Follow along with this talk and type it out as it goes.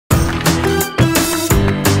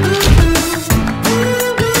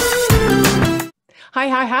Hi,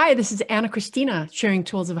 hi, hi. This is Ana-Christina sharing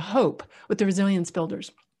tools of hope with the Resilience Builders.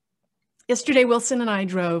 Yesterday, Wilson and I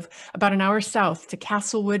drove about an hour south to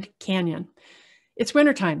Castlewood Canyon. It's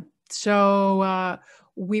wintertime, so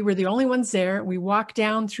we were the only ones there. We walked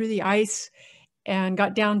down through the ice and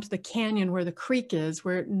got down to the canyon where the creek is,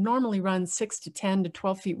 where it normally runs 6 to 10 to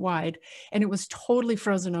 12 feet wide, and it was totally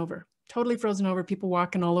frozen over. Totally frozen over, people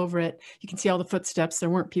walking all over it. You can see all the footsteps. There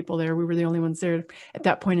weren't people there. We were the only ones there at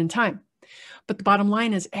that point in time. But the bottom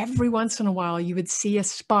line is every once in a while, you would see a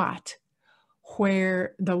spot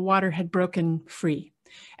where the water had broken free.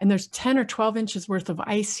 And there's 10 or 12 inches worth of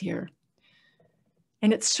ice here.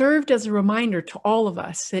 And it served as a reminder to all of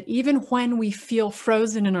us that even when we feel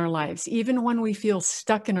frozen in our lives, even when we feel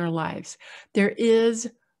stuck in our lives, there is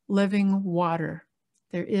living water.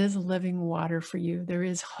 There is living water for you. There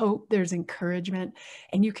is hope, there's encouragement,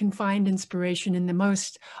 and you can find inspiration in the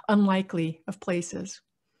most unlikely of places.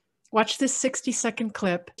 Watch this 60-second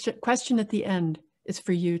clip. The question at the end is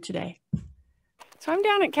for you today. So I'm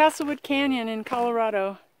down at Castlewood Canyon in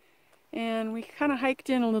Colorado, and we kind of hiked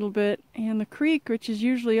in a little bit, and the creek, which is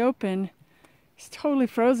usually open, is totally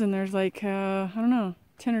frozen. There's like, I don't know,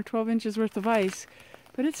 10 or 12 inches worth of ice,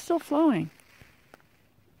 but it's still flowing.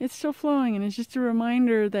 It's still flowing, and it's just a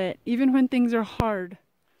reminder that even when things are hard,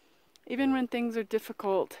 even when things are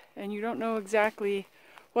difficult, and you don't know exactly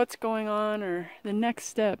what's going on or the next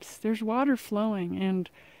steps, there's water flowing. And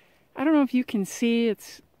I don't know if you can see,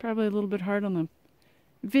 it's probably a little bit hard on the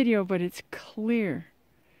video, but it's clear.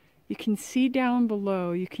 You can see down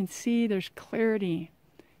below, you can see there's clarity.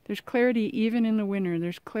 There's clarity even in the winter.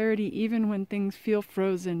 There's clarity even when things feel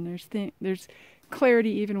frozen. There's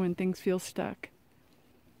clarity even when things feel stuck.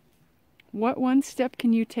 What one step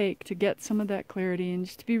can you take to get some of that clarity and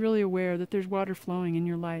just to be really aware that there's water flowing in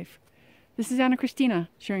your life? This is Ana-Christina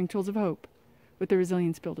sharing tools of hope with the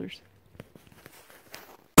Resilience Builders.